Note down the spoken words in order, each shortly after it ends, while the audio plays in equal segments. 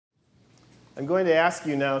I'm going to ask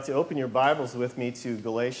you now to open your Bibles with me to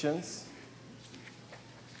Galatians.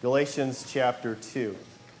 Galatians chapter 2.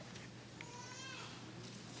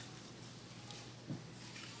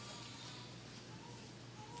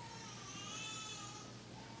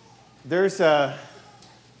 There's a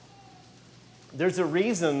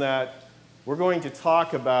reason that we're going to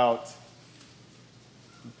talk about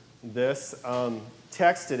this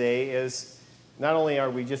text today is not only are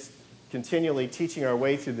we just continually teaching our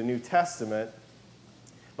way through the New Testament,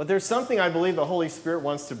 but there's something I believe the Holy Spirit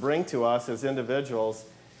wants to bring to us as individuals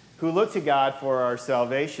who look to God for our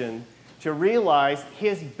salvation to realize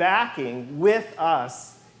His backing with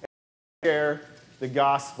us and share the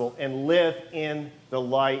gospel and live in the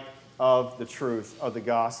light of the truth of the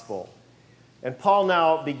gospel. And Paul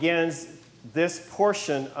now begins this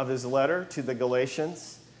portion of his letter to the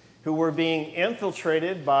Galatians, who were being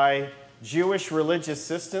infiltrated by Jewish religious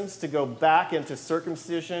systems to go back into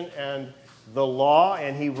circumcision and the law.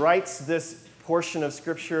 And he writes this portion of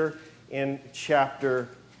Scripture in chapter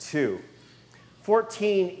 2.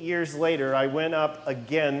 14 years later, I went up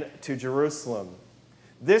again to Jerusalem,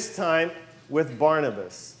 this time with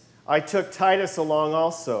Barnabas. I took Titus along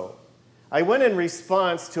also. I went in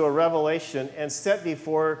response to a revelation and set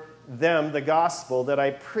before them the gospel that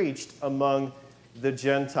I preached among the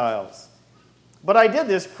Gentiles. But I did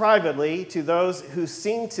this privately to those who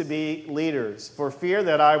seemed to be leaders, for fear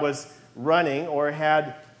that I was running or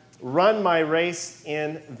had run my race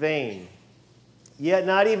in vain. Yet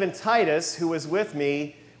not even Titus, who was with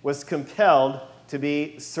me, was compelled to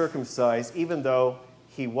be circumcised, even though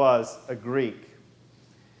he was a Greek.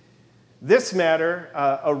 This matter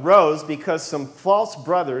arose because some false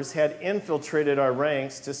brothers had infiltrated our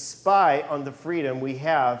ranks to spy on the freedom we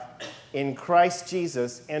have in Christ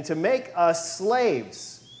Jesus and to make us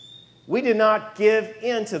slaves. We did not give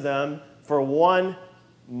in to them for one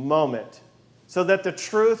moment, so that the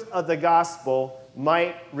truth of the gospel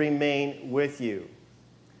might remain with you.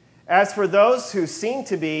 As for those who seem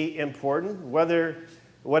to be important,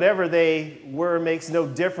 whatever they were makes no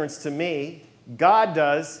difference to me. God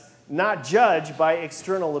does not judge by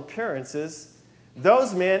external appearances.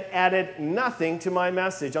 Those men added nothing to my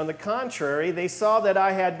message. On the contrary, they saw that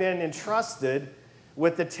I had been entrusted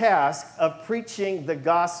with the task of preaching the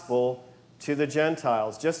gospel to the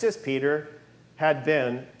Gentiles, just as Peter had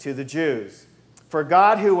been to the Jews. For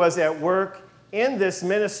God, who was at work in this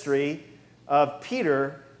ministry of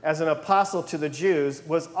Peter as an apostle to the Jews,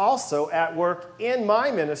 was also at work in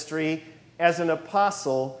my ministry as an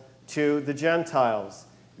apostle to the Gentiles.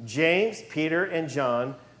 James, Peter, and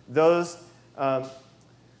John, those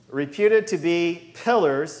reputed to be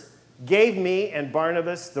pillars, gave me and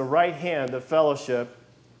Barnabas the right hand of fellowship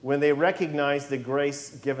when they recognized the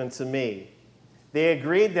grace given to me. They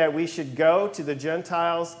agreed that we should go to the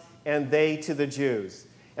Gentiles and they to the Jews.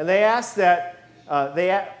 And they asked that,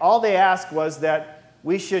 all they asked was that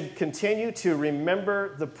we should continue to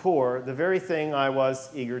remember the poor, the very thing I was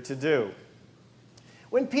eager to do.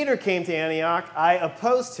 When Peter came to Antioch, I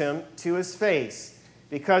opposed him to his face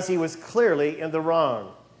because he was clearly in the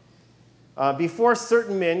wrong. Before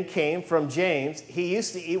certain men came from James, he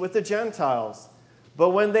used to eat with the Gentiles. But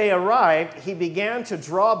when they arrived, he began to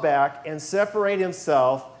draw back and separate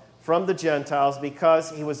himself from the Gentiles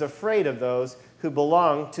because he was afraid of those who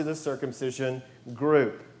belonged to the circumcision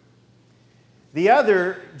group. The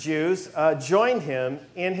other Jews joined him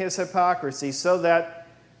in his hypocrisy, so that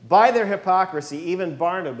by their hypocrisy, even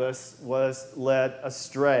Barnabas was led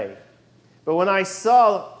astray. But when I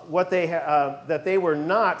saw that they were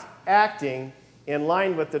not acting in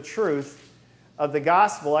line with the truth of the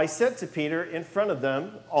gospel, I said to Peter in front of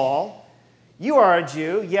them all, "You are a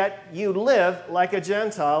Jew, yet you live like a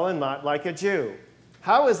Gentile and not like a Jew.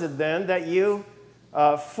 How is it then that you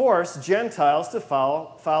force Gentiles to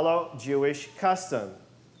follow Jewish custom?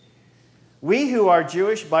 We who are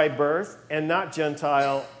Jewish by birth and not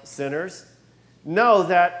Gentile sinners know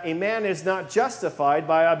that a man is not justified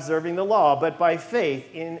by observing the law, but by faith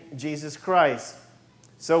in Jesus Christ.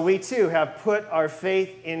 So we too have put our faith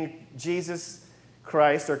in Jesus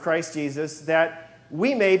Christ, or Christ Jesus, that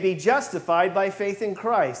we may be justified by faith in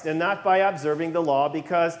Christ and not by observing the law,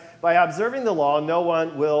 because by observing the law no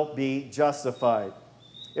one will be justified.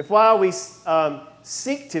 If while we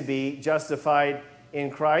seek to be justified in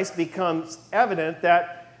Christ becomes evident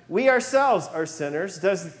that we ourselves are sinners,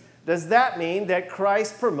 does that mean that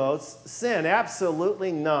Christ promotes sin?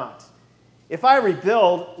 Absolutely not. If I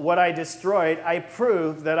rebuild what I destroyed, I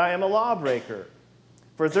prove that I am a lawbreaker.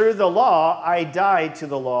 For through the law I died to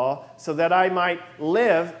the law, so that I might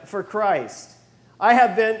live for Christ. I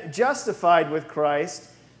have been justified with Christ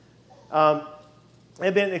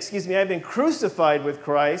I've been crucified with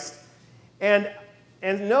Christ, and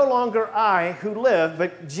no longer I who live,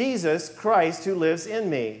 but Jesus Christ who lives in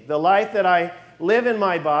me. The life that I live in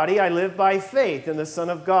my body, I live by faith in the Son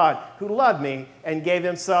of God, who loved me and gave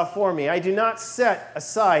himself for me. I do not set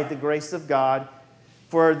aside the grace of God,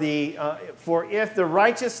 for if the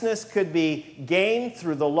righteousness could be gained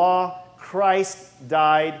through the law, Christ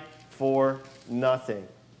died for nothing.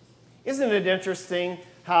 Isn't it interesting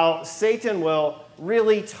how Satan will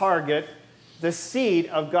really target the seed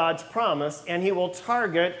of God's promise, and he will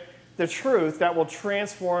target the truth that will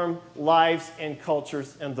transform lives and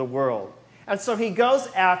cultures in the world. And so he goes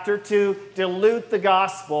after to dilute the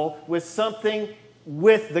gospel with something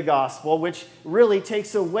with the gospel, which really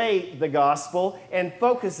takes away the gospel and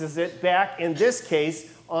focuses it back, in this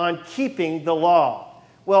case, on keeping the law.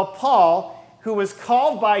 Well, Paul, who was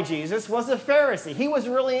called by Jesus, was a Pharisee. He was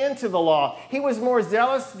really into the law. He was more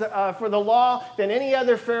zealous for the law than any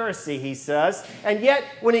other Pharisee, he says. And yet,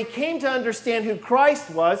 when he came to understand who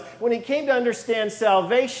Christ was, when he came to understand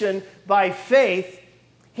salvation by faith,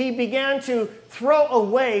 he began to throw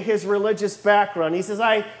away his religious background. He says,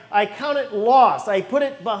 I count it loss. I put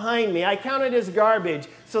it behind me. I count it as garbage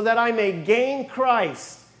so that I may gain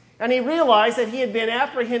Christ. And he realized that he had been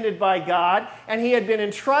apprehended by God, and he had been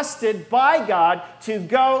entrusted by God to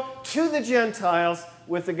go to the Gentiles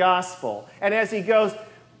with the gospel. And as he goes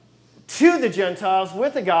to the Gentiles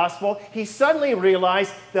with the gospel, he suddenly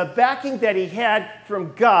realized the backing that he had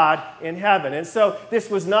from God in heaven. And so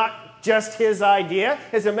this was not just his idea.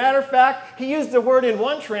 As a matter of fact, he used the word in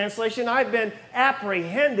one translation, I've been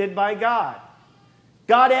apprehended by God.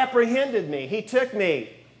 God apprehended me. He took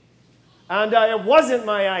me. And it wasn't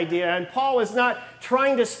my idea. And Paul was not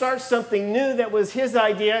trying to start something new that was his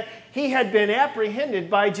idea. He had been apprehended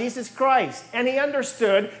by Jesus Christ. And he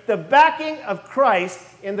understood the backing of Christ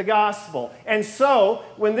in the gospel. And so,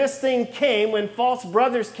 when this thing came, when false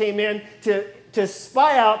brothers came in to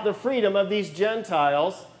spy out the freedom of these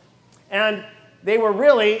Gentiles, and they were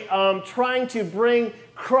really trying to bring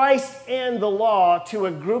Christ and the law to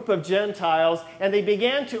a group of Gentiles, and they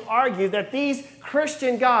began to argue that these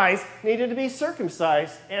Christian guys needed to be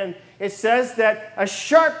circumcised. And it says that a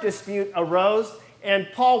sharp dispute arose, and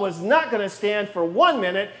Paul was not going to stand for 1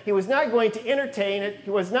 minute. He was not going to entertain it.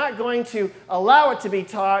 He was not going to allow it to be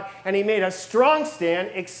taught, and he made a strong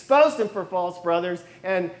stand, exposed them for false brothers,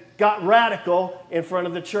 and got radical in front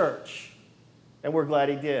of the church. And we're glad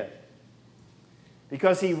he did,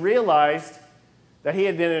 because he realized that he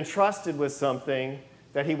had been entrusted with something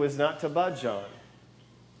that he was not to budge on.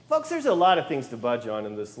 Folks, there's a lot of things to budge on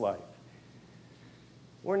in this life.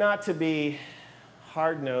 We're not to be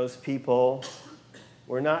hard-nosed people.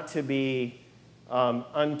 We're not to be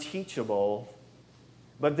unteachable.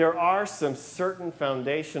 But there are some certain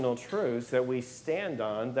foundational truths that we stand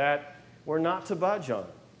on that we're not to budge on.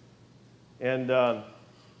 And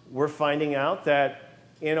we're finding out that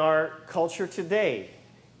in our culture today,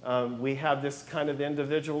 we have this kind of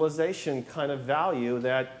individualization kind of value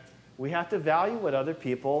that we have to value what other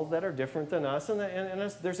people that are different than us. And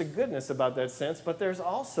there's a goodness about that sense, but there's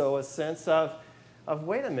also a sense of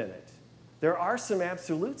wait a minute, there are some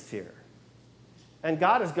absolutes here. And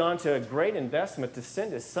God has gone to a great investment to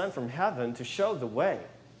send his Son from heaven to show the way.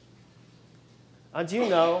 Do you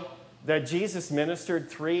know that Jesus ministered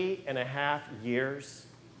 3.5 years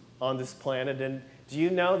on this planet? And do you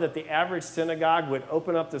know that the average synagogue would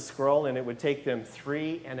open up the scroll and it would take them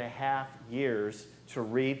 3.5 years to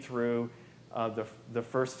read through the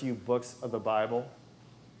first few books of the Bible?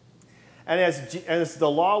 And as the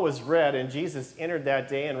law was read and Jesus entered that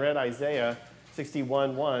day and read Isaiah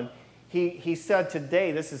 61:1, he said,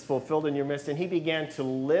 today this is fulfilled in your midst. And he began to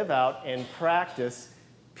live out and practice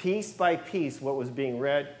piece by piece what was being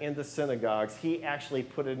read in the synagogues. He actually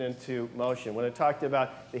put it into motion. When it talked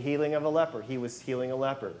about the healing of a leper, he was healing a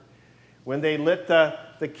leper. When they lit the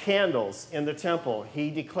candles in the temple, he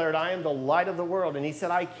declared, I am the light of the world. And he said,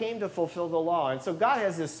 I came to fulfill the law. And so God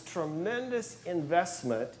has this tremendous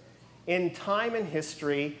investment in time and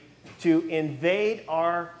history to invade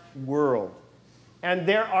our world. And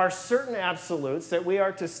there are certain absolutes that we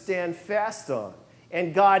are to stand fast on.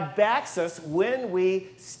 And God backs us when we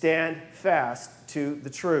stand fast to the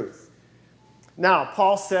truth. Now,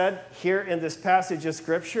 Paul said here in this passage of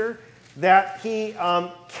Scripture that he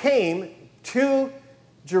came to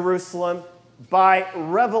Jerusalem by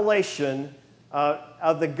revelation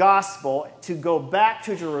of the gospel, to go back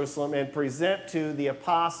to Jerusalem and present to the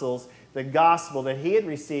apostles the gospel that he had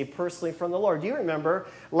received personally from the Lord. Do you remember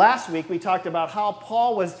last week we talked about how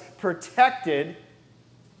Paul was protected?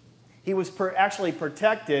 He was actually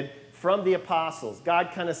protected from the apostles. God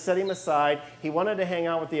kind of set him aside. He wanted to hang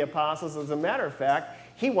out with the apostles. As a matter of fact,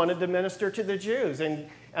 he wanted to minister to the Jews. And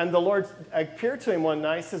the Lord appeared to him one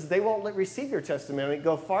night and says, they won't receive your testimony.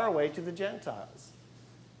 Go far away to the Gentiles.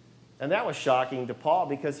 And that was shocking to Paul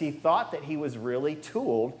because he thought that he was really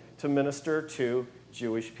tooled to minister to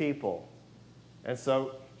Jewish people. And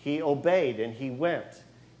so he obeyed and he went.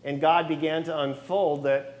 And God began to unfold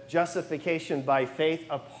that justification by faith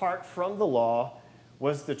apart from the law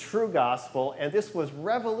was the true gospel, and this was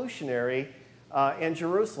revolutionary in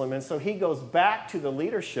Jerusalem. And so he goes back to the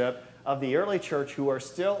leadership of the early church who are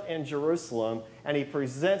still in Jerusalem, and he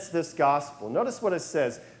presents this gospel. Notice what it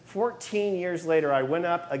says. 14 years later, I went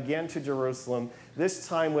up again to Jerusalem, this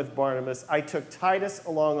time with Barnabas. I took Titus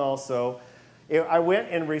along also. I went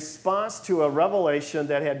in response to a revelation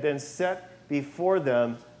that had been set before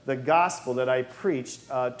them, the gospel that I preached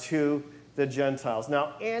to the Gentiles.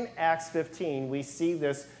 Now, in Acts 15, we see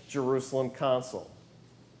this Jerusalem council.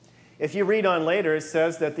 If you read on later, it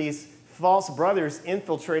says that these false brothers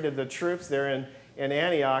infiltrated the troops there in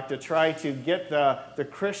Antioch to try to get the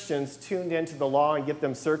Christians tuned into the law and get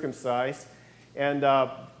them circumcised. And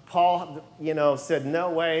Paul, said, no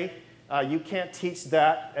way, you can't teach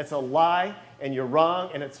that. It's a lie, and you're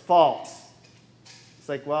wrong, and it's false. It's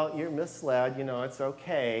like, well, you're misled, it's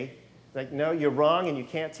okay. Like, no, you're wrong, and you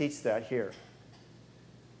can't teach that here.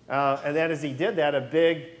 And then as he did that, a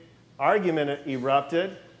big argument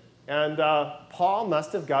erupted, and Paul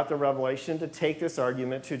must have got the revelation to take this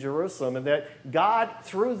argument to Jerusalem, and that God,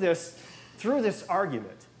 through this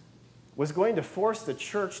argument, was going to force the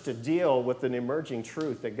church to deal with an emerging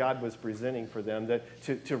truth that God was presenting for them, that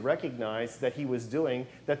to recognize that he was doing,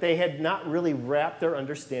 that they had not really wrapped their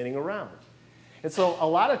understanding around. And so a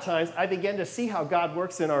lot of times I begin to see how God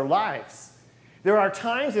works in our lives. There are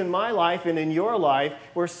times in my life and in your life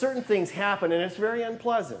where certain things happen and it's very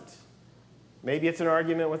unpleasant. Maybe it's an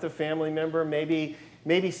argument with a family member.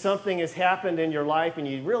 Maybe something has happened in your life and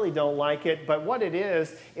you really don't like it. But what it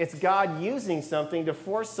is, it's God using something to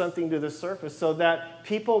force something to the surface so that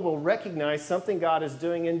people will recognize something God is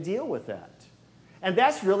doing and deal with that. And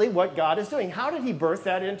that's really what God is doing. How did he birth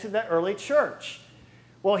that into the early church?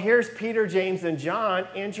 Well, here's Peter, James, and John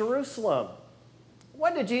in Jerusalem.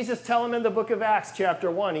 What did Jesus tell them in the book of Acts,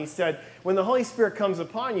 chapter 1? He said, when the Holy Spirit comes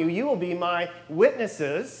upon you, you will be my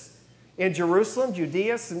witnesses in Jerusalem,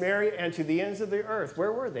 Judea, Samaria, and to the ends of the earth.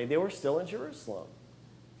 Where were they? They were still in Jerusalem.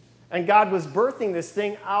 And God was birthing this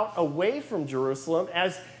thing out away from Jerusalem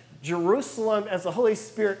as the Holy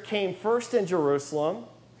Spirit came first in Jerusalem.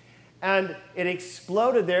 And it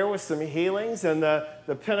exploded there with some healings and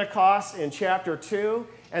the Pentecost in chapter 2.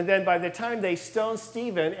 And then by the time they stoned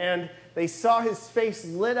Stephen and they saw his face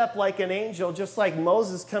lit up like an angel, just like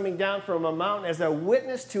Moses coming down from a mountain as a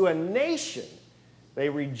witness to a nation, they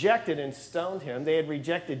rejected and stoned him. They had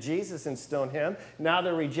rejected Jesus and stoned him. Now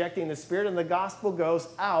they're rejecting the Spirit, and the gospel goes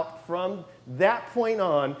out. From that point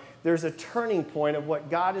on, there's a turning point of what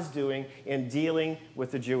God is doing in dealing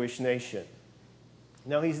with the Jewish nation.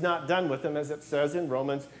 Now, he's not done with them, as it says in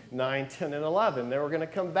Romans 9, 10, and 11. They were going to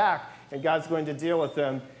come back, and God's going to deal with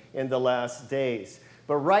them in the last days.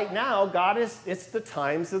 But right now, it's the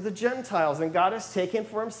times of the Gentiles, and God has taken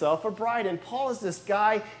for himself a bride. And Paul is this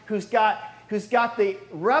guy who's got the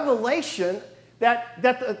revelation that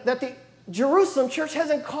the Jerusalem church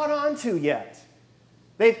hasn't caught on to yet.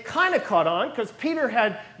 They've kind of caught on because Peter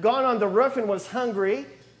had gone on the roof and was hungry,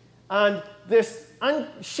 and this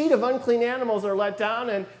sheet of unclean animals are let down,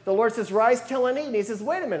 and the Lord says, rise, kill, and eat. And he says,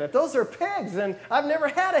 wait a minute, those are pigs, and I've never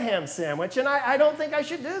had a ham sandwich, and I don't think I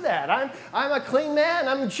should do that. I'm a clean man.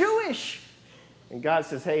 I'm Jewish. And God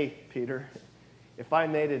says, hey, Peter, if I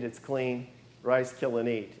made it, it's clean. Rise, kill, and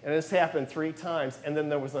eat. And this happened 3 times, and then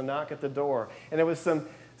there was a knock at the door. And it was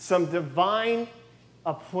some divine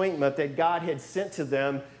appointment that God had sent to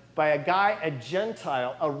them by a guy, a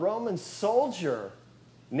Gentile, a Roman soldier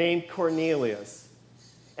named Cornelius.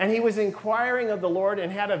 And he was inquiring of the Lord and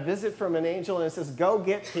had a visit from an angel, and it says, go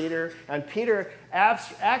get Peter. And Peter,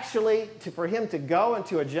 actually, for him to go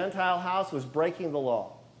into a Gentile house was breaking the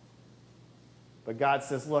law. But God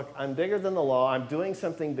says, look, I'm bigger than the law. I'm doing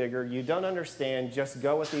something bigger. You don't understand. Just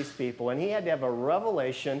go with these people. And he had to have a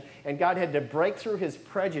revelation, and God had to break through his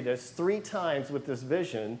prejudice 3 times with this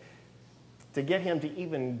vision to get him to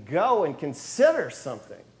even go and consider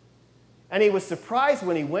something. And he was surprised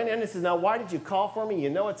when he went in and said, now, why did you call for me? You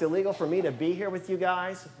know it's illegal for me to be here with you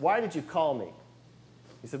guys. Why did you call me?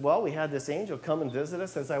 He said, well, we had this angel come and visit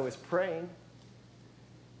us as I was praying.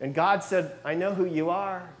 And God said, I know who you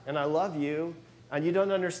are, and I love you, And you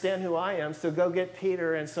don't understand who I am, so go get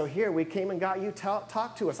Peter. And so here, we came and got you.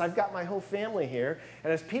 Talk to us. I've got my whole family here.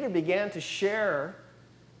 And as Peter began to share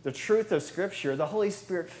the truth of Scripture, the Holy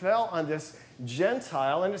Spirit fell on this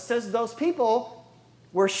Gentile. And it says those people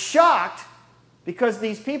were shocked because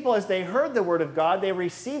these people, as they heard the Word of God, they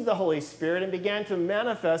received the Holy Spirit and began to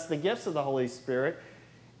manifest the gifts of the Holy Spirit.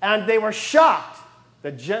 And they were shocked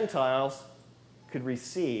that Gentiles could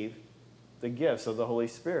receive the gifts of the Holy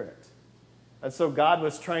Spirit. And so God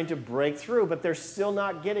was trying to break through, but they're still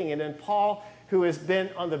not getting it. And Paul, who has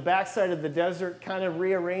been on the backside of the desert kind of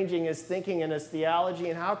rearranging his thinking and his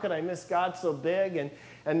theology, and how could I miss God so big?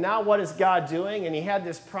 And now what is God doing? And he had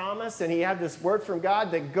this promise, and he had this word from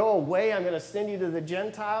God that go away, I'm going to send you to the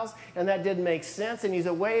Gentiles. And that didn't make sense. And he's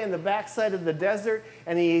away in the backside of the desert,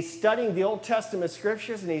 and he's studying the Old Testament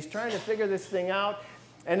scriptures, and he's trying to figure this thing out.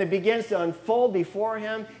 And it begins to unfold before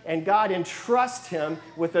him, and God entrusts him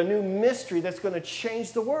with a new mystery that's going to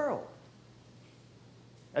change the world.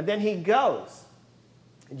 And then he goes.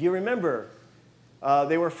 Do you remember?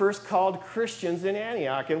 They were first called Christians in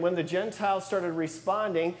Antioch, and when the Gentiles started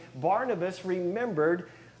responding, Barnabas remembered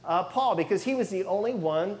Paul, because he was the only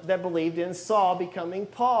one that believed in Saul becoming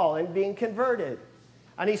Paul and being converted.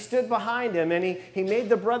 And he stood behind him, and he made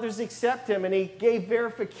the brothers accept him, and he gave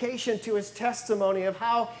verification to his testimony of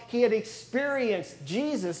how he had experienced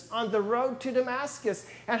Jesus on the road to Damascus,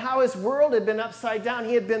 and how his world had been upside down.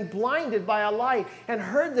 He had been blinded by a light and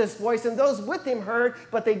heard this voice, and those with him heard,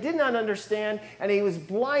 but they did not understand, and he was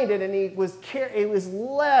blinded, and he was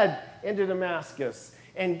led into Damascus.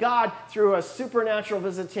 And God, through a supernatural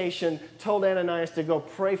visitation, told Ananias to go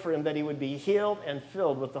pray for him that he would be healed and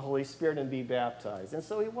filled with the Holy Spirit and be baptized. And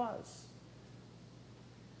so he was.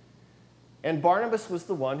 And Barnabas was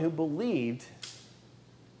the one who believed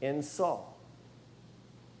in Saul.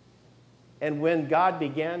 And when God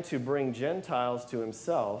began to bring Gentiles to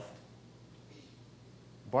himself,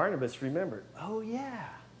 Barnabas remembered, oh yeah,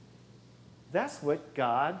 that's what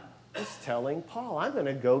God is telling Paul. I'm going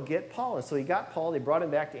to go get Paul. And so he got Paul, they brought him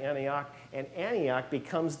back to Antioch, and Antioch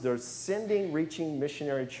becomes the sending, reaching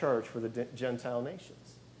missionary church for the Gentile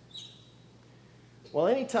nations. Well,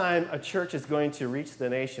 anytime a church is going to reach the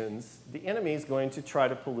nations, the enemy is going to try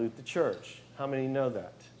to pollute the church. How many know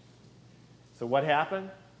that? So what happened?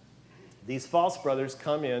 These false brothers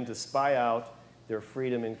come in to spy out their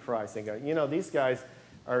freedom in Christ. They go, you know, these guys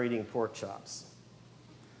are eating pork chops.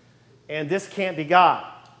 And this can't be God,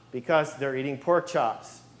 because they're eating pork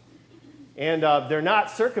chops. And they're not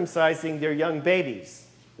circumcising their young babies,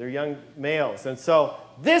 their young males. And so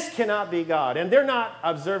this cannot be God. And they're not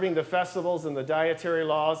observing the festivals and the dietary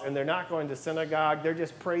laws, and they're not going to synagogue. They're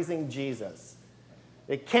just praising Jesus.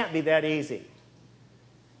 It can't be that easy.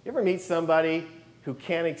 You ever meet somebody who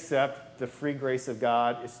can't accept the free grace of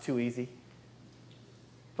God? It's too easy.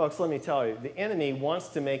 Folks, let me tell you, the enemy wants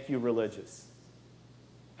to make you religious.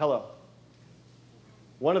 Hello.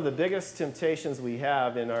 One of the biggest temptations we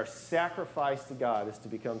have in our sacrifice to God is to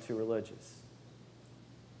become too religious.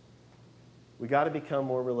 We got to become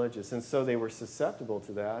more religious. And so they were susceptible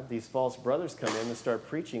to that. These false brothers come in and start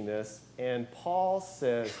preaching this. And Paul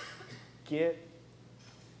says,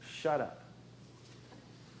 shut up.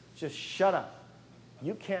 Just shut up.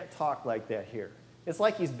 You can't talk like that here. It's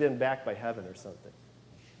like he's been back by heaven or something.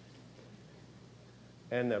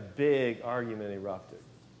 And a big argument erupted.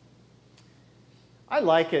 I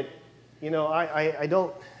like it. You know,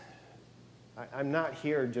 I'm not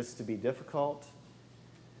here just to be difficult.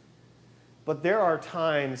 But there are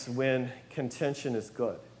times when contention is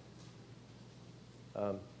good.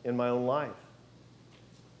 In my own life.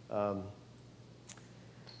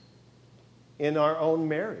 In our own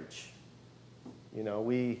marriage. You know,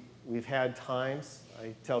 we've had times,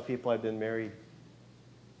 I tell people I've been married,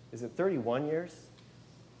 is it 31 years?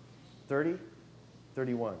 30?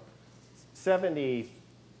 31.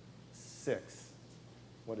 76.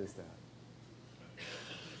 What is that?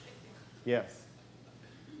 Yes.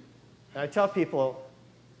 And I tell people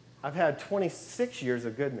I've had 26 years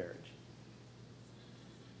of good marriage.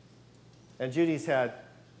 And Judy's had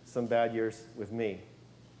some bad years with me.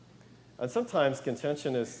 And sometimes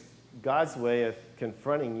contention is God's way of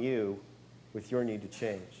confronting you with your need to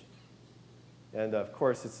change. And of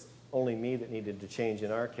course, it's only me that needed to change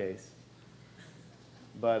in our case.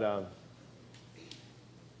 But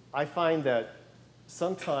I find that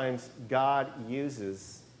sometimes God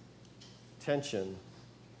uses tension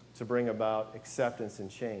to bring about acceptance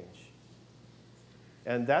and change.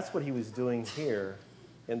 And that's what he was doing here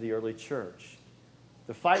in the early church.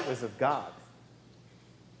 The fight was of God.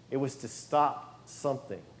 It was to stop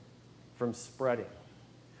something from spreading.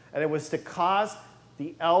 And it was to cause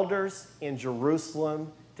the elders in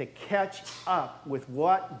Jerusalem to catch up with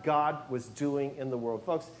what God was doing in the world.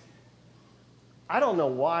 Folks, I don't know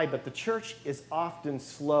why, but the church is often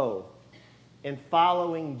slow in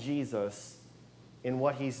following Jesus in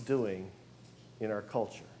what he's doing in our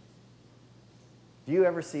culture. Do you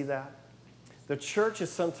ever see that? The church is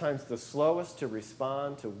sometimes the slowest to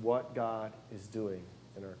respond to what God is doing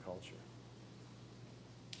in our culture.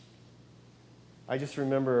 I just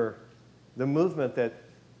remember the movement that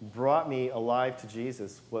brought me alive to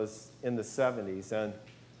Jesus was in the 70s, and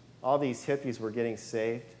all these hippies were getting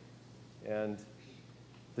saved, and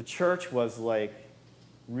the church was like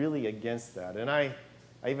really against that. And I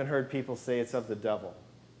even heard people say it's of the devil.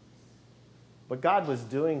 But God was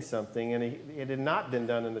doing something, and it had not been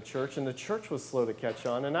done in the church, and the church was slow to catch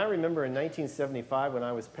on. And I remember in 1975 when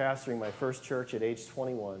I was pastoring my first church at age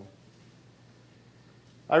 21,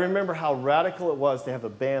 I remember how radical it was to have a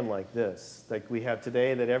band like this, like we have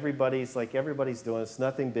today, that everybody's doing. It's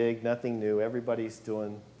nothing big, nothing new. Everybody's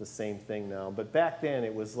doing the same thing now. But back then,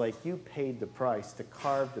 it was like you paid the price to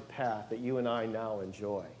carve the path that you and I now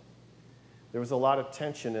enjoy. There was a lot of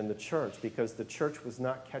tension in the church because the church was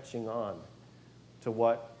not catching on to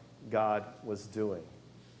what God was doing.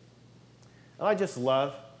 And I just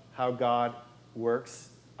love how God works.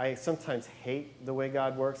 I sometimes hate the way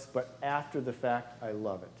God works, but after the fact, I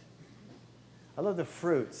love it. I love the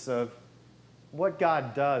fruits of what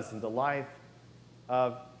God does in the life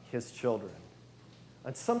of his children.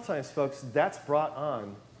 And sometimes, folks, that's brought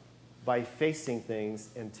on by facing things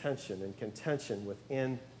in tension and contention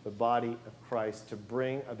within the body of Christ to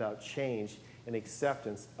bring about change and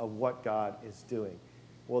acceptance of what God is doing.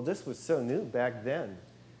 Well, this was so new back then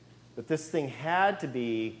that this thing had to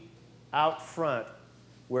be out front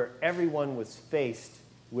where everyone was faced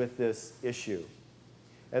with this issue.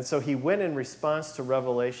 And so he went in response to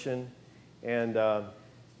Revelation, and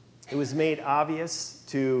it was made obvious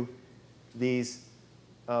to these,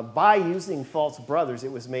 by using false brothers,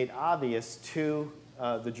 it was made obvious to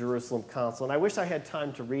the Jerusalem Council. And I wish I had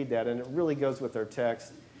time to read that, and it really goes with our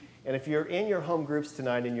text. And if you're in your home groups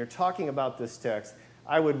tonight and you're talking about this text,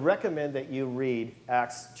 I would recommend that you read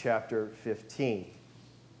Acts chapter 15.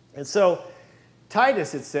 And so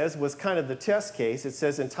Titus, it says, was kind of the test case. It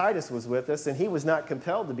says, and Titus was with us, and he was not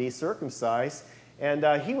compelled to be circumcised, and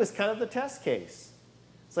he was kind of the test case.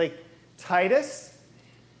 It's like, Titus,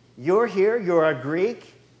 you're here, you're a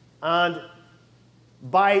Greek, and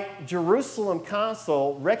by Jerusalem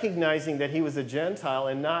Council recognizing that he was a Gentile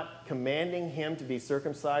and not commanding him to be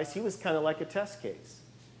circumcised, he was kind of like a test case.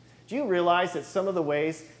 Do you realize that some of the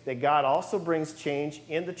ways that God also brings change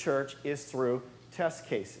in the church is through test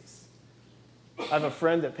cases? I have a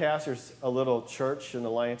friend that pastors a little church, an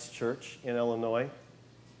Alliance church in Illinois.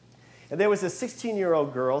 And there was a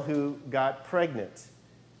 16-year-old girl who got pregnant.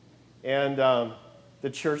 And the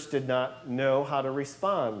church did not know how to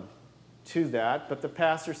respond to that. But the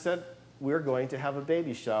pastor said, we're going to have a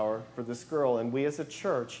baby shower for this girl. And we as a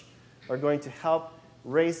church are going to help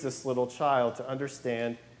raise this little child to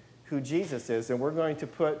understand who Jesus is. And we're going to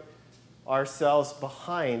put ourselves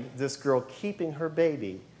behind this girl keeping her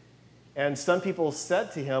baby. And some people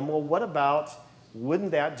said to him, well, what about,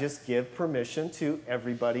 wouldn't that just give permission to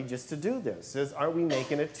everybody just to do this? Aren't we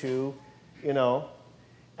making it too,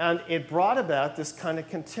 And it brought about this kind of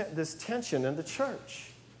this tension in the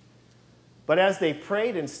church. But as they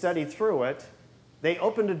prayed and studied through it, they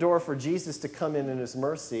opened a door for Jesus to come in his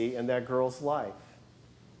mercy in that girl's life.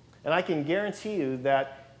 And I can guarantee you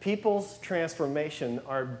that people's transformation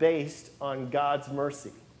are based on God's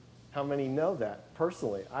mercy. How many know that?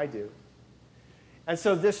 Personally, I do. And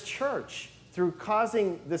so this church, through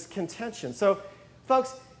causing this contention. So,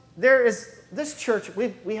 folks, there is this church,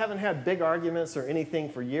 we haven't had big arguments or anything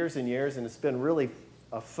for years and years, and it's been really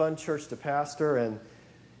a fun church to pastor.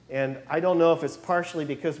 And I don't know if it's partially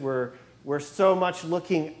because we're so much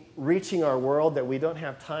reaching our world that we don't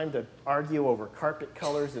have time to argue over carpet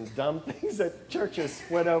colors and dumb things that churches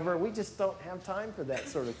split over. We just don't have time for that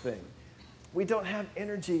sort of thing. We don't have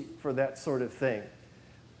energy for that sort of thing.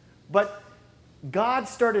 But God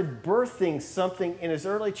started birthing something in his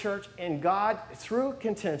early church, and God, through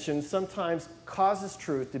contention, sometimes causes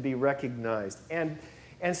truth to be recognized. And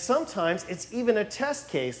sometimes it's even a test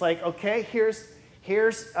case, like, okay, here's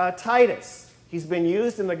Titus. He's been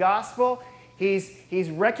used in the gospel. He's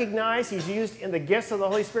recognized. He's used in the gifts of the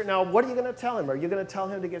Holy Spirit. Now, what are you going to tell him? Are you going to tell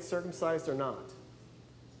him to get circumcised or not?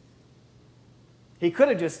 He could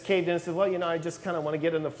have just caved in and said, well, I just kind of want to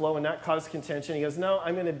get in the flow and not cause contention. He goes, no,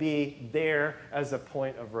 I'm going to be there as a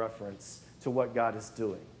point of reference to what God is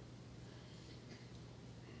doing.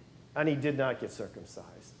 and he did not get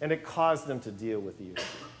circumcised. And it caused them to deal with you.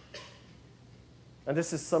 And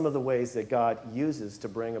this is some of the ways that God uses to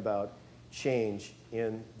bring about change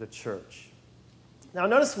in the church. Now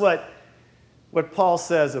notice what Paul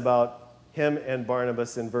says about him and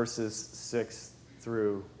Barnabas in verses 6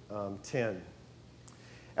 through 10.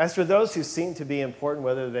 As for those who seem to be important,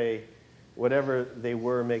 whatever they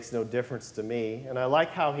were makes no difference to me. And I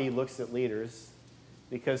like how he looks at leaders,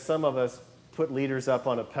 because some of us put leaders up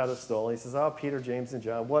on a pedestal. He says, oh, Peter, James, and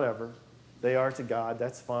John, whatever. They are to God.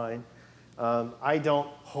 That's fine. I don't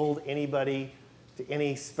hold anybody to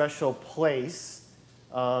any special place.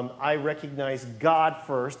 I recognize God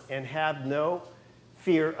first and have no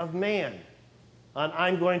fear of man. And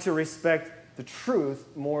I'm going to respect the truth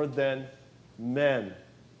more than men.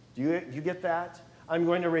 Do you get that? I'm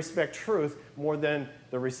going to respect truth more than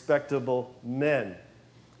the respectable men.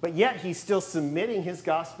 But yet he's still submitting his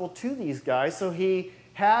gospel to these guys, so he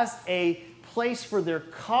has a place for their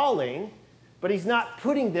calling, but he's not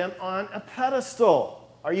putting them on a pedestal.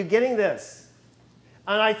 Are you getting this?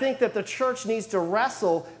 And I think that the church needs to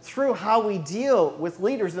wrestle through how we deal with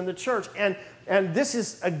leaders in the church. And this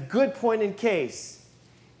is a good point in case.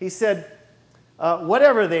 He said,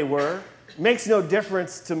 whatever they were makes no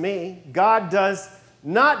difference to me. God does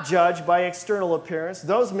not judge by external appearance.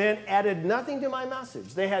 Those men added nothing to my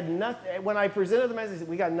message. They had nothing. When I presented the message,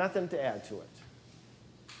 we got nothing to add to it.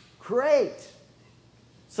 Great.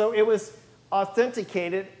 So it was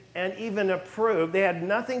authenticated and even approved. They had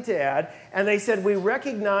nothing to add. And they said, we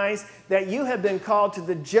recognize that you have been called to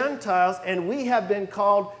the Gentiles and we have been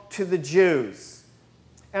called to the Jews.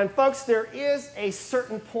 And folks, there is a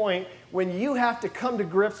certain point when you have to come to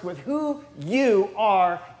grips with who you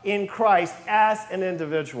are in Christ as an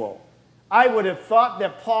individual. I would have thought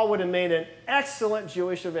that Paul would have made an excellent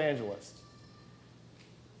Jewish evangelist.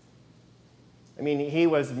 I mean, he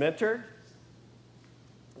was mentored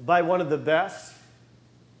by one of the best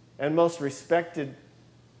and most respected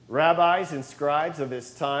rabbis and scribes of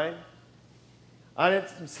his time. And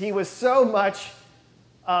he was so much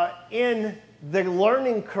in the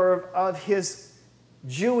learning curve of his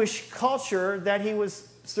Jewish culture that he was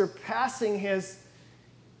surpassing his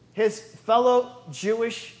fellow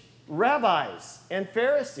Jewish rabbis and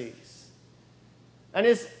Pharisees. And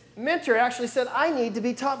his mentor actually said, I need to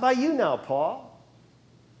be taught by you now, Paul.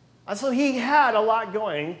 And so he had a lot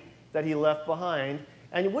going that he left behind.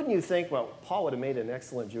 And wouldn't you think, well, Paul would have made an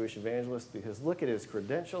excellent Jewish evangelist because look at his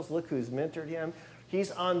credentials, look who's mentored him.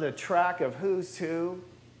 He's on the track of who's who.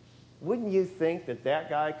 Wouldn't you think that that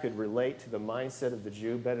guy could relate to the mindset of the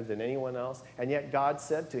Jew better than anyone else? And yet God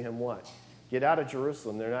said to him what? Get out of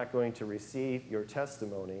Jerusalem. They're not going to receive your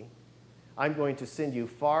testimony. I'm going to send you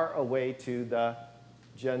far away to the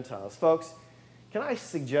Gentiles. Folks, can I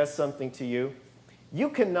suggest something to you? You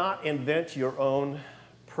cannot invent your own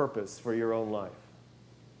purpose for your own life.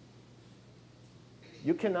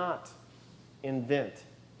 You cannot invent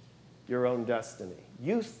your own destiny.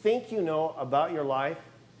 You think you know about your life,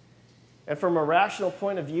 and from a rational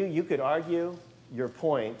point of view, you could argue your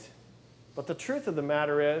point. But the truth of the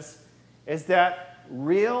matter is that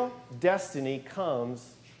real destiny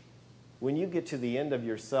comes when you get to the end of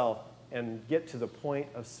yourself and get to the point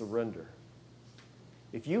of surrender.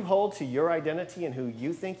 If you hold to your identity and who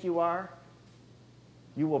you think you are,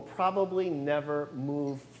 you will probably never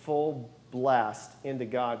move full blast into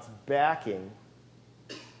God's backing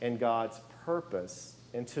and God's purpose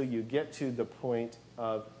until you get to the point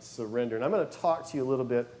of surrender. And I'm going to talk to you a little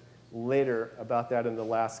bit later about that in the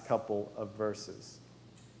last couple of verses.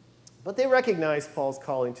 But they recognized Paul's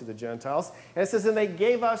calling to the Gentiles. And it says, and they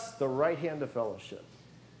gave us the right hand of fellowship.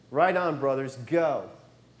 Right on, brothers, go.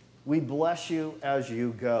 We bless you as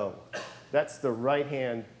you go. That's the right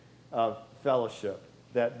hand of fellowship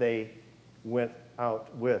that they went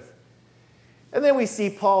out with. And then we see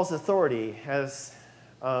Paul's authority as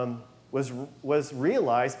was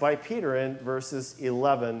realized by Peter in verses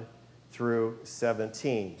 11 through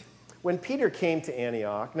 17. When Peter came to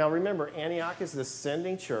Antioch, now remember, Antioch is the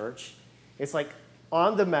sending church. It's like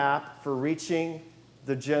on the map for reaching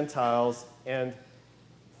the Gentiles. And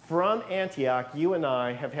from Antioch, you and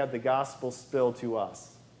I have had the gospel spilled to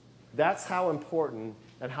us. That's how important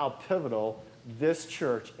and how pivotal this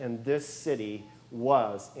church and this city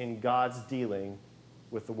was in God's dealing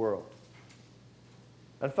with the world.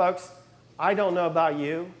 And folks, I don't know about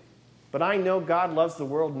you, but I know God loves the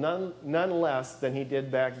world none less than he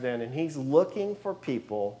did back then. And he's looking for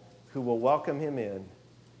people who will welcome him in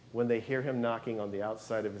when they hear him knocking on the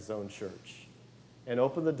outside of his own church and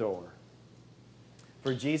open the door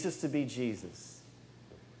for Jesus to be Jesus.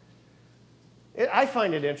 I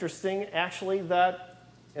find it interesting, actually, that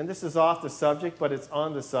and this is off the subject, but it's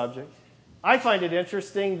on the subject. I find it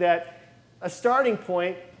interesting that a starting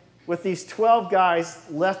point with these 12 guys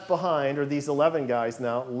left behind, or these 11 guys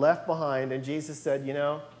now left behind, and Jesus said,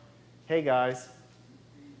 hey guys,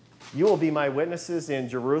 you will be my witnesses in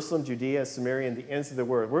Jerusalem, Judea, Samaria, and the ends of the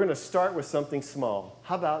world. We're going to start with something small.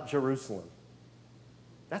 How about Jerusalem?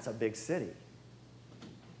 That's a big city.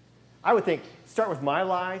 I would think, start with my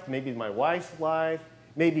life, maybe my wife's life,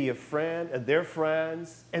 maybe a friend and their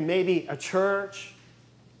friends, and maybe a church.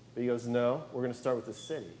 But he goes, no, we're going to start with the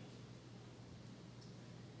city.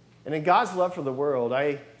 And in God's love for the world,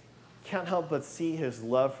 I can't help but see his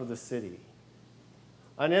love for the city.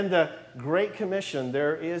 And in the Great Commission,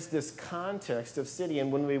 there is this context of city.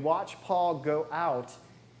 And when we watch Paul go out,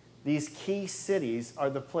 these key cities are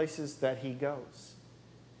the places that he goes.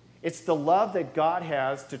 It's the love that God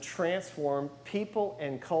has to transform people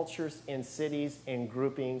and cultures in cities and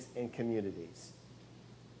groupings and communities.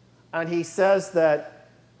 And he says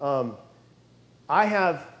that I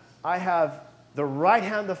have the right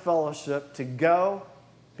hand of fellowship to go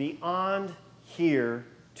beyond here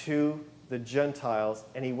to the Gentiles,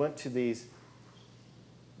 and he went to these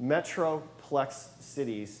metroplex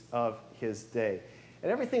cities of his day. And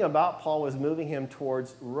everything about Paul was moving him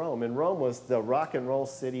towards Rome, and Rome was the rock and roll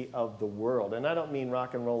city of the world. And I don't mean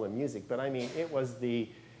rock and roll in music, but I mean it was the,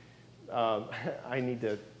 I need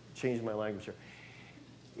to change my language here.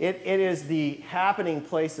 It is the happening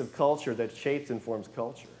place of culture that shapes and forms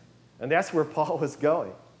culture. And that's where Paul was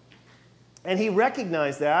going. And he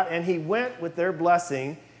recognized that, and he went with their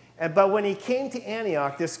blessing. But when he came to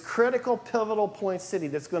Antioch, this critical, pivotal point city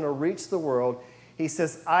that's going to reach the world, he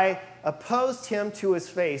says, I opposed him to his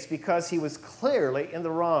face because he was clearly in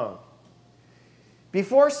the wrong.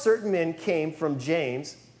 Before certain men came from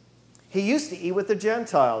James, he used to eat with the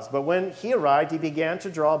Gentiles. But when he arrived, he began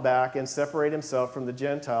to draw back and separate himself from the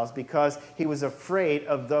Gentiles because he was afraid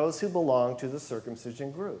of those who belonged to the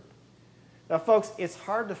circumcision group. Now, folks, it's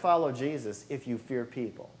hard to follow Jesus if you fear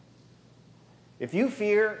people. If you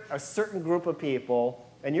fear a certain group of people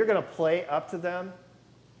and you're going to play up to them,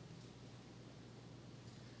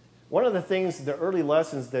 one of the things, the early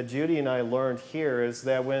lessons that Judy and I learned here is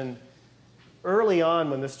that early on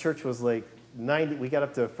when this church was like 90, we got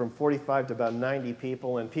up to from 45 to about 90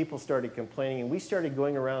 people, and people started complaining, and we started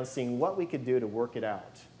going around seeing what we could do to work it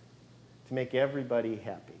out, to make everybody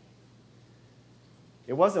happy.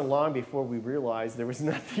 It wasn't long before we realized there was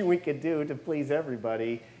nothing we could do to please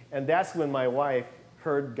everybody, and that's when my wife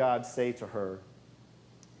heard God say to her,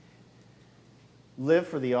 live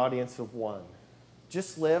for the audience of one.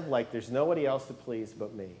 Just live like there's nobody else to please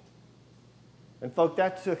but me. And folks,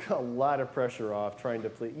 that took a lot of pressure off trying to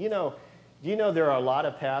please. Do you know there are a lot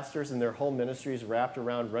of pastors and their whole ministries wrapped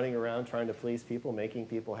around running around trying to please people, making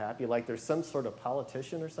people happy, like there's some sort of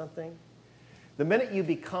politician or something? The minute you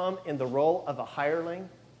become in the role of a hireling,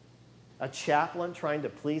 a chaplain trying to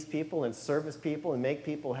please people and service people and make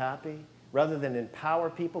people happy, rather than empower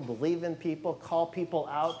people, believe in people, call people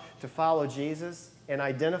out to follow Jesus and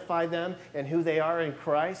identify them and who they are in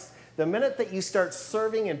Christ, the minute that you start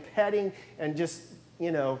serving and petting and just,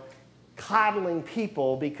 coddling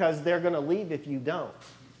people because they're going to leave if you don't,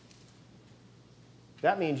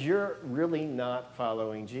 that means you're really not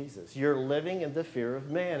following Jesus. You're living in the fear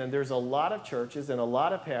of man. And there's a lot of churches and a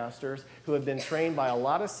lot of pastors who have been trained by a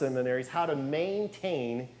lot of seminaries how to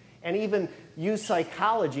maintain and even use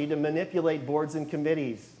psychology to manipulate boards and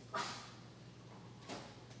committees.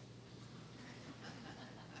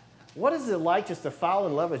 What is it like just to fall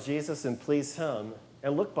in love with Jesus and please him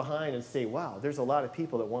and look behind and say, wow, there's a lot of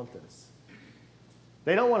people that want this.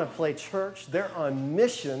 They don't want to play church. They're on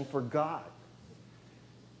mission for God.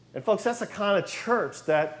 And folks, that's the kind of church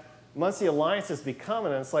that Muncie Alliance has become,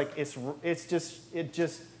 and it's like it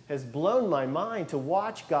just has blown my mind to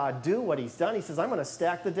watch God do what he's done. He says, I'm going to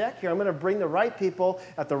stack the deck here. I'm going to bring the right people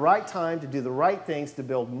at the right time to do the right things to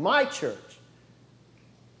build my church.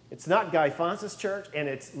 It's not Guy Pfanz's church, and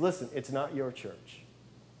it's not your church.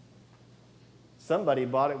 Somebody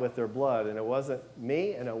bought it with their blood, and it wasn't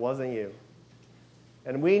me, and it wasn't you.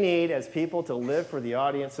 And we need, as people, to live for the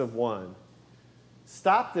audience of one.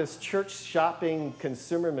 Stop this church shopping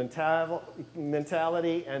consumer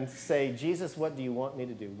mentality and say, Jesus, what do you want me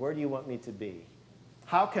to do? Where do you want me to be?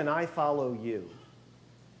 How can I follow you?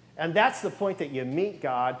 And that's the point that you meet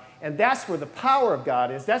God, and that's where the power of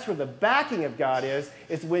God is. That's where the backing of God is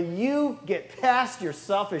when you get past your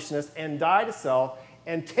selfishness and die to self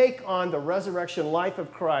and take on the resurrection life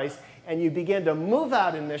of Christ, and you begin to move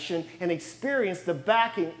out in mission and experience the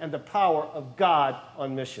backing and the power of God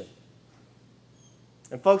on mission.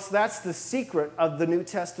 And folks, that's the secret of the New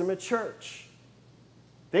Testament church.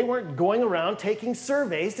 They weren't going around taking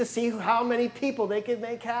surveys to see how many people they could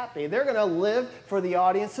make happy. They're going to live for the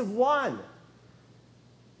audience of one.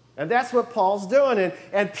 And that's what Paul's doing.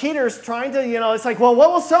 And Peter's trying to, it's like, well,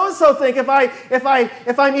 what will so-and-so think if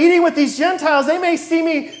I'm eating with these Gentiles? They may see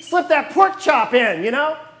me slip that pork chop in,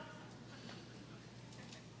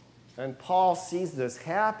 And Paul sees this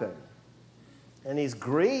happen. And he's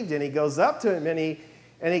grieved, and he goes up to him,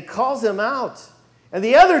 and he calls him out. And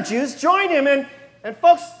the other Jews join him. And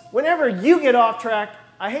folks, whenever you get off track,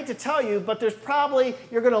 I hate to tell you, but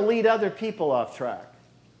you're going to lead other people off track.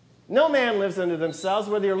 No man lives unto themselves.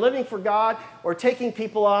 Whether you're living for God or taking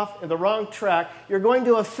people off in the wrong track, you're going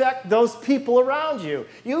to affect those people around you.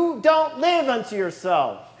 You don't live unto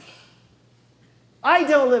yourself. I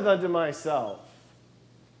don't live unto myself.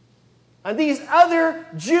 And these other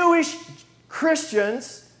Jewish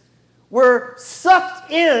Christians were sucked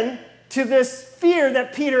in to this fear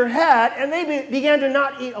that Peter had, and they began to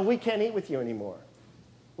not eat. Oh, we can't eat with you anymore.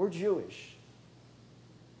 We're Jewish.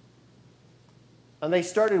 And they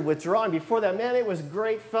started withdrawing. Before that, man, it was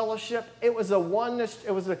great fellowship. It was a oneness.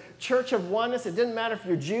 It was a church of oneness. It didn't matter if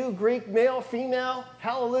you're Jew, Greek, male, female.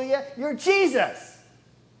 Hallelujah. You're Jesus.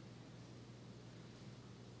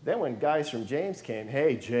 Then when guys from James came,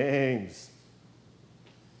 hey, James,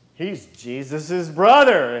 he's Jesus'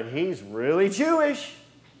 brother, and he's really Jewish.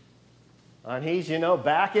 And he's,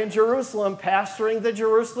 back in Jerusalem, pastoring the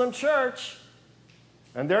Jerusalem church.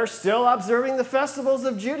 And they're still observing the festivals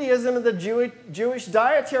of Judaism and the Jewish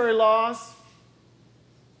dietary laws.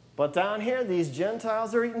 But down here, these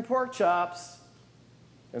Gentiles are eating pork chops.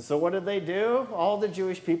 And so what did they do? All the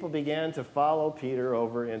Jewish people began to follow Peter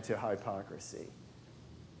over into hypocrisy.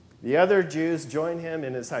 The other Jews joined him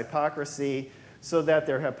in his hypocrisy, so that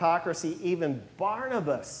their hypocrisy, even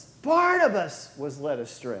Barnabas was led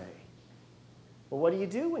astray. Well, what do you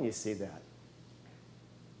do when you see that?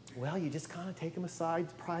 Well, you just kind of take them aside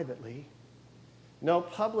privately. No,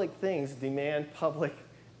 public things demand public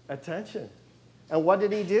attention. And what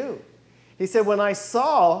did he do? He said, when I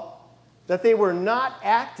saw that they were not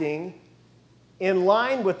acting in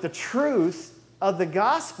line with the truth of the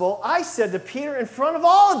gospel, I said to Peter in front of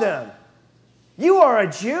all of them, you are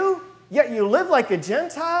a Jew, yet you live like a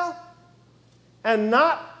Gentile and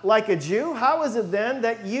not like a Jew. How is it then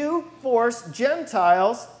that you force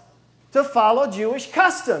Gentiles to follow Jewish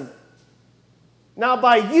custom? Now,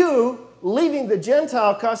 by you leaving the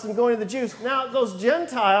Gentile custom, going to the Jews, now those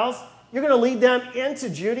Gentiles, you're going to lead them into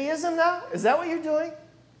Judaism now? Is that what you're doing?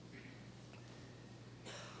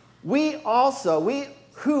 We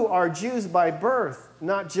who are Jews by birth,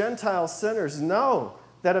 not Gentile sinners, know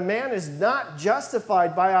that a man is not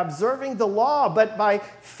justified by observing the law, but by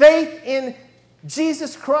faith in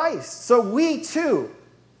Jesus Christ. So we too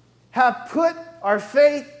have put our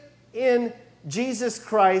faith in Jesus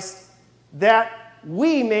Christ, that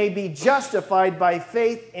we may be justified by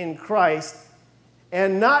faith in Christ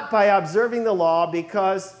and not by observing the law,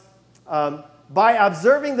 because by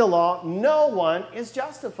observing the law, no one is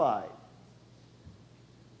justified.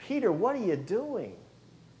 Peter, what are you doing?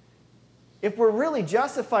 If we're really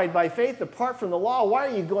justified by faith apart from the law, why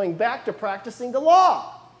are you going back to practicing the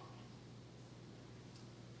law?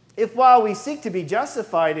 If while we seek to be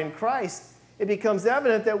justified in Christ, it becomes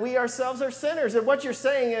evident that we ourselves are sinners. And what you're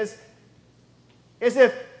saying is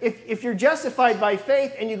if you're justified by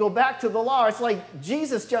faith and you go back to the law, it's like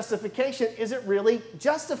Jesus' justification isn't really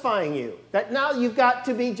justifying you. That now you've got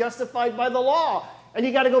to be justified by the law, and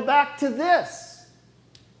you've got to go back to this.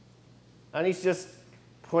 And he's just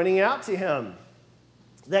pointing out to him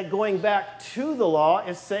that going back to the law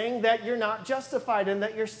is saying that you're not justified and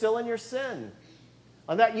that you're still in your sin.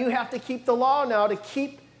 And that you have to keep the law now to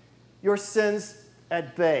keep your sins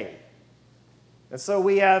at bay. And so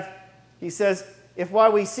he says, if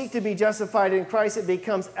while we seek to be justified in Christ, it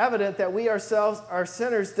becomes evident that we ourselves are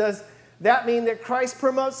sinners, does that mean that Christ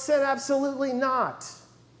promotes sin? Absolutely not.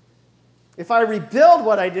 If I rebuild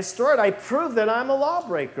what I destroyed, I prove that I'm a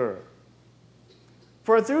lawbreaker.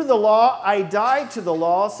 For through the law I died to the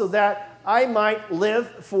law so that I might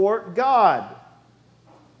live for God.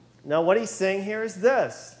 Now what he's saying here is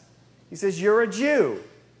this. He says, you're a Jew,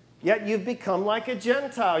 yet you've become like a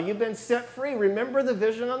Gentile. You've been set free. Remember the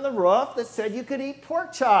vision on the roof that said you could eat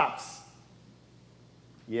pork chops?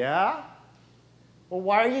 Yeah? Well,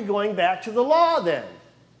 why are you going back to the law then?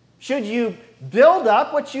 Should you build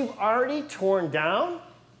up what you've already torn down?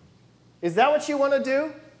 Is that what you want to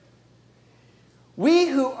do? We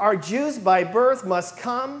who are Jews by birth must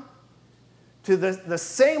come to the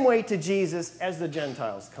same way to Jesus as the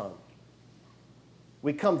Gentiles come.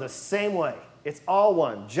 We come the same way. It's all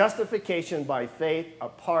one. Justification by faith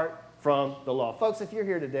apart from the law. Folks, if you're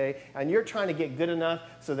here today and you're trying to get good enough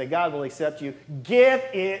so that God will accept you, give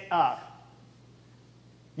it up.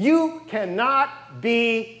 You cannot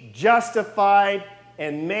be justified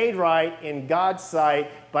and made right in God's sight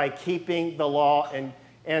by keeping the law,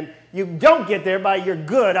 and you don't get there by your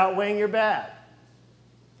good outweighing your bad.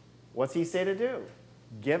 What's he say to do?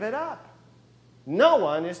 Give it up. No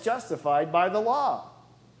one is justified by the law.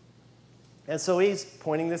 And so he's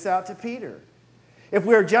pointing this out to Peter. If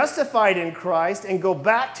we're justified in Christ and go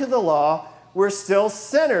back to the law, we're still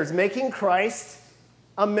sinners, making Christ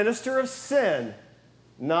a minister of sin,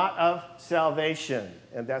 not of salvation.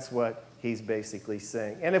 And that's what he's basically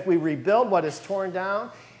saying. And if we rebuild what is torn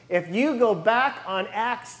down, if you go back on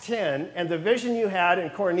Acts 10 and the vision you had in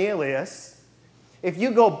Cornelius, if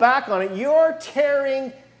you go back on it, you're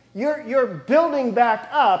building back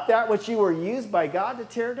up that which you were used by God to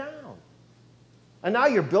tear down. And now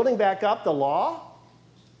you're building back up the law?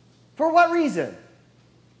 For what reason?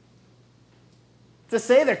 To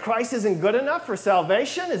say that Christ isn't good enough for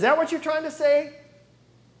salvation? Is that what you're trying to say?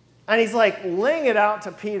 And he's like laying it out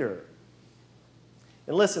to Peter.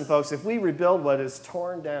 And listen, folks, if we rebuild what is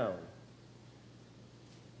torn down,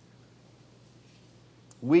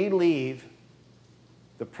 we leave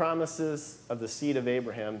the promises of the seed of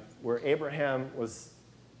Abraham, where Abraham was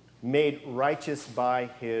made righteous by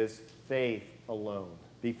his faith alone.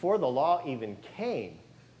 Before the law even came,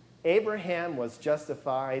 Abraham was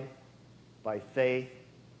justified by faith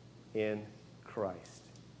in Christ.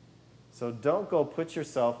 So don't go put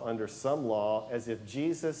yourself under some law as if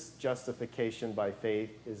Jesus' justification by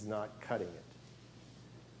faith is not cutting it.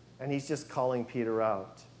 And he's just calling Peter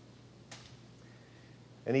out.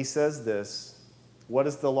 And he says this, what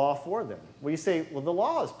is the law for then? Well, you say, well, the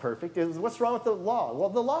law is perfect. What's wrong with the law? Well,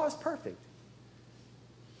 the law is perfect.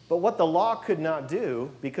 But what the law could not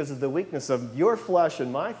do, because of the weakness of your flesh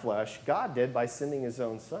and my flesh, God did by sending his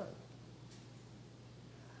own son.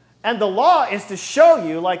 And the law is to show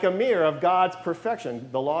you like a mirror of God's perfection.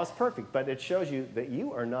 The law is perfect, but it shows you that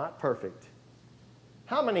you are not perfect.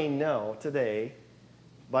 How many know today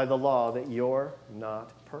by the law that you're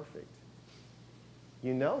not perfect?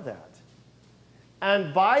 You know that.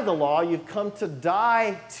 And by the law, you've come to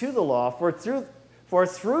die to the law. For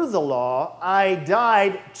through the law, I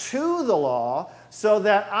died to the law so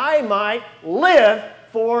that I might live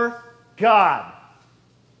for God.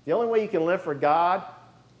 The only way you can live for God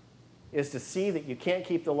is to see that you can't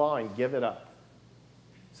keep the law and give it up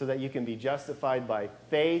so that you can be justified by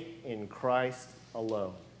faith in Christ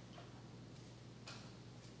alone.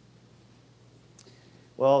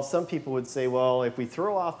 Well, some people would say, well, if we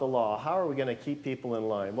throw off the law, how are we going to keep people in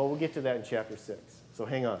line? Well, we'll get to that in chapter 6. So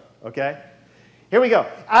hang on, okay? Here we go.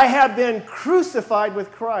 I have been crucified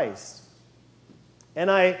with Christ,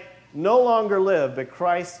 and I no longer live, but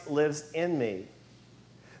Christ lives in me.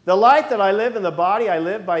 The life that I live in the body, I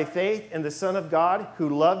live by faith in the Son of God who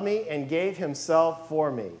loved me and gave himself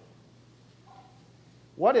for me.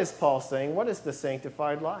 What is Paul saying? What is the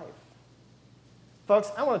sanctified life?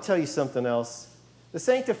 Folks, I want to tell you something else. The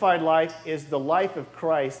sanctified life is the life of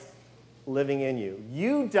Christ living in you.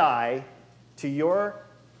 You die to your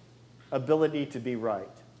ability to be right.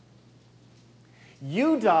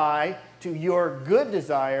 You die to your good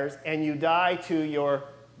desires, and you die to your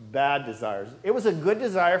bad desires. It was a good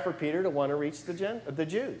desire for Peter to want to reach the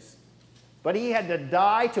Jews. But he had to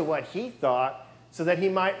die to what he thought so that he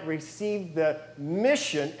might receive the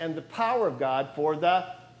mission and the power of God for the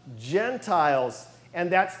Gentiles.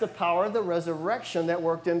 And that's the power of the resurrection that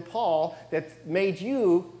worked in Paul that made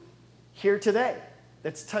you here today,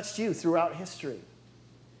 that's touched you throughout history.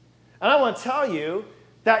 And I want to tell you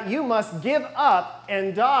that you must give up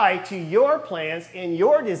and die to your plans and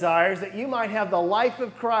your desires that you might have the life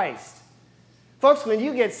of Christ. Folks, when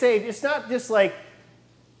you get saved, it's not just like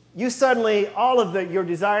you suddenly, all of your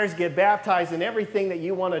desires get baptized and everything that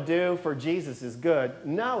you want to do for Jesus is good.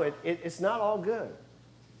 No, it's not all good.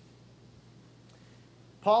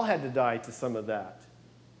 Paul had to die to some of that.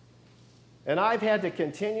 And I've had to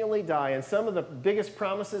continually die. And some of the biggest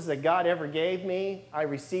promises that God ever gave me, I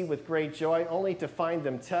received with great joy, only to find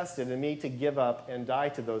them tested and me to give up and die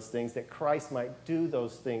to those things that Christ might do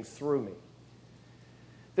those things through me.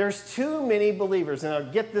 There's too many believers, and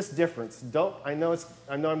I'll get this difference. I know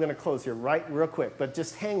I'm going to close here real quick, but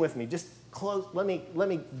just hang with me. Just close. Let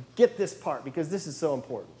me get this part because this is so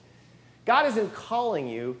important. God isn't calling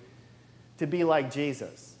you to be like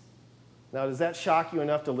Jesus. Now, does that shock you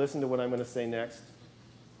enough to listen to what I'm going to say next?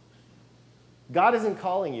 God isn't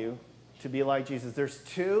calling you to be like Jesus. There's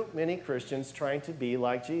too many Christians trying to be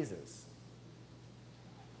like Jesus.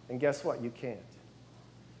 And guess what? You can't.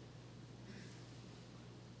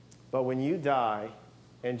 But when you die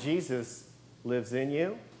and Jesus lives in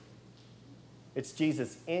you, it's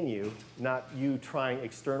Jesus in you, not you trying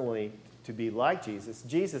externally to be like Jesus.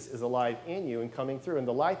 Jesus is alive in you and coming through. And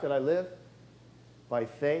the life that I live by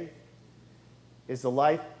faith is the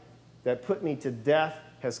life that put me to death,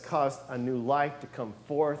 has caused a new life to come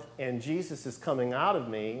forth, and Jesus is coming out of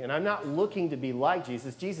me, and I'm not looking to be like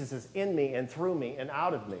Jesus. Jesus is in me and through me and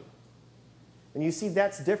out of me. And you see,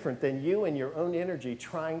 that's different than you and your own energy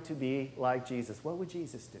trying to be like Jesus. What would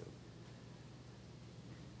Jesus do?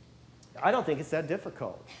 I don't think it's that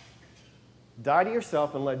difficult. Die to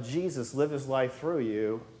yourself and let Jesus live his life through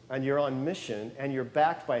you, and you're on mission, and you're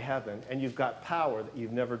backed by heaven, and you've got power that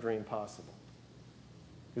you've never dreamed possible.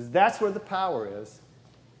 Because that's where the power is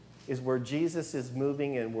where Jesus is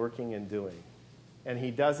moving and working and doing. And he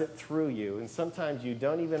does it through you, and sometimes you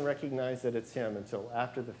don't even recognize that it's him until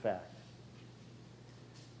after the fact.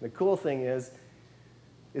 The cool thing is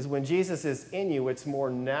when Jesus is in you, it's more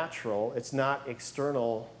natural. It's not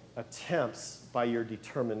external attempts by your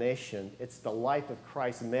determination. It's the life of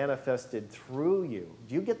Christ manifested through you.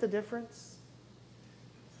 Do you get the difference?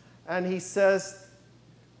 And he says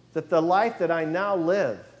that the life that I now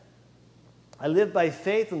live, I live by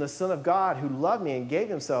faith in the Son of God who loved me and gave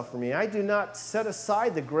himself for me. I do not set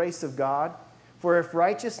aside the grace of God, for if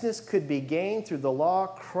righteousness could be gained through the law,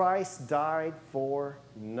 Christ died for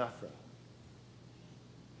nothing.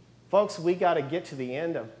 Folks, we got to get to the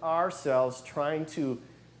end of ourselves trying to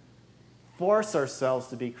force ourselves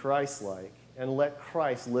to be Christ-like and let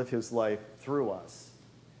Christ live his life through us.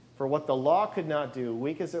 For what the law could not do,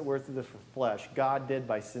 weak as it were through the flesh, God did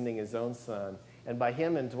by sending his own Son, and by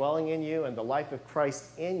him indwelling in you and the life of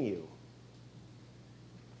Christ in you.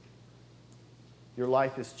 Your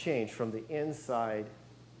life is changed from the inside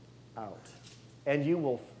out. And you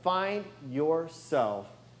will find yourself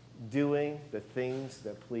doing the things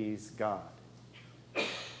that please God.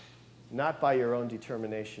 Not by your own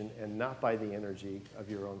determination and not by the energy of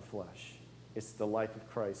your own flesh. It's the life of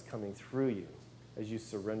Christ coming through you as you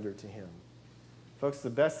surrender to him. Folks, the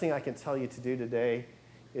best thing I can tell you to do today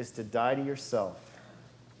is to die to yourself.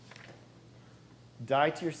 Die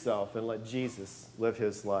to yourself and let Jesus live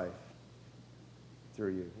his life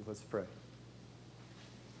through you. Let's pray.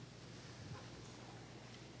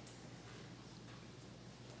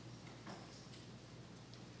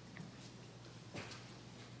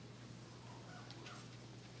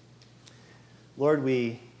 Lord,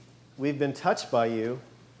 we've been touched by you,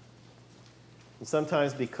 and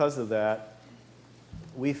sometimes because of that,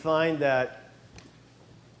 we find that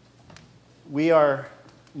we are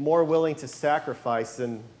more willing to sacrifice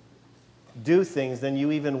and do things than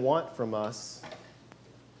you even want from us.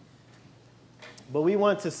 But we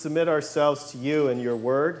want to submit ourselves to you and your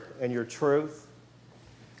word and your truth.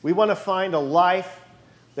 We want to find a life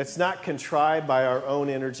that's not contrived by our own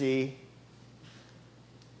energy.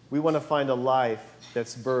 We want to find a life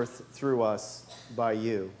that's birthed through us by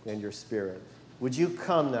you and your Spirit. Would you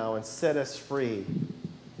come now and set us free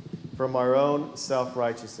from our own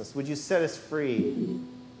self-righteousness? Would you set us free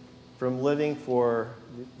from living for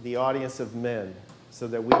the audience of men so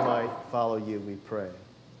that we might follow you, we pray.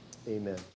 Amen.